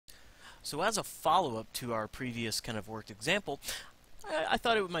So as a follow-up to our previous kind of worked example, I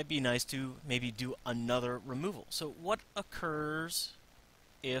thought it might be nice to maybe do another removal. So what occurs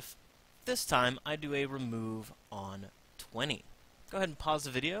if this time I do a remove on 20? Go ahead and pause the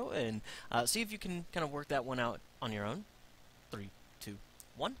video and see if you can kind of work that one out on your own. 3, 2,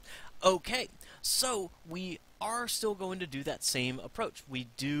 1. Okay, so we are still going to do that same approach. We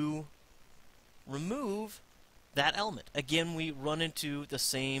do remove that element. Again, we run into the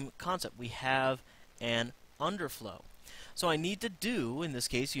same concept. We have an underflow. So I need to do, in this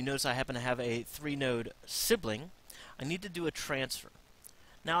case, you notice I happen to have a 3-node sibling. I need to do a transfer.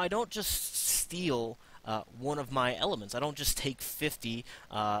 Now, I don't just steal one of my elements. I don't just take 50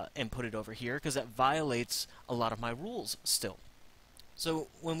 and put it over here, because that violates a lot of my rules still. So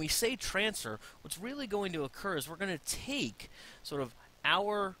when we say transfer, what's really going to occur is we're going to take sort of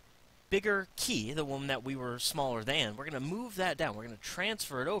our bigger key, the one that we were smaller than, we're going to move that down. We're going to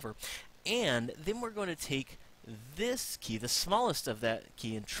transfer it over, and then we're going to take this key, the smallest of that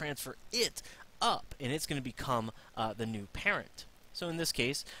key, and transfer it up, and it's going to become the new parent. So in this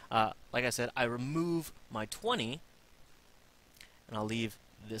case, like I said, I remove my 20, and I'll leave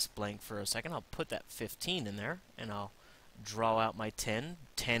this blank for a second. I'll put that 15 in there, and I'll draw out my 10.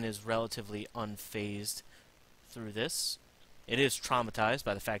 10 is relatively unfazed through this. It is traumatized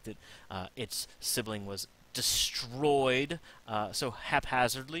by the fact that its sibling was destroyed so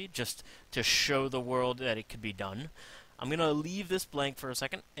haphazardly, just to show the world that it could be done. I'm going to leave this blank for a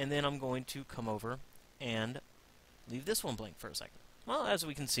second, and then I'm going to come over and leave this one blank for a second. Well, as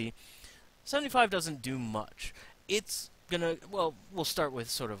we can see, 75 doesn't do much. It's going to, well, we'll start with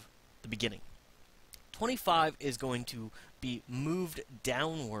sort of the beginning. 25 is going to be moved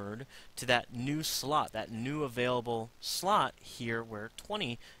downward to that new slot, that new available slot here where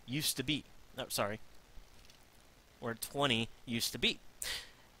 20 used to be. Oh, sorry, where 20 used to be.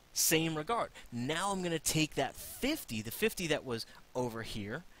 Same regard. Now I'm going to take that 50, the 50 that was over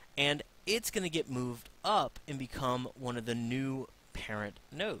here, and it's going to get moved up and become one of the new parent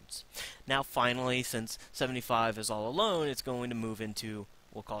nodes. Now finally, since 75 is all alone, it's going to move into,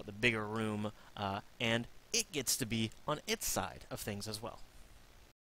 we'll call it the bigger room, and it gets to be on its side of things as well.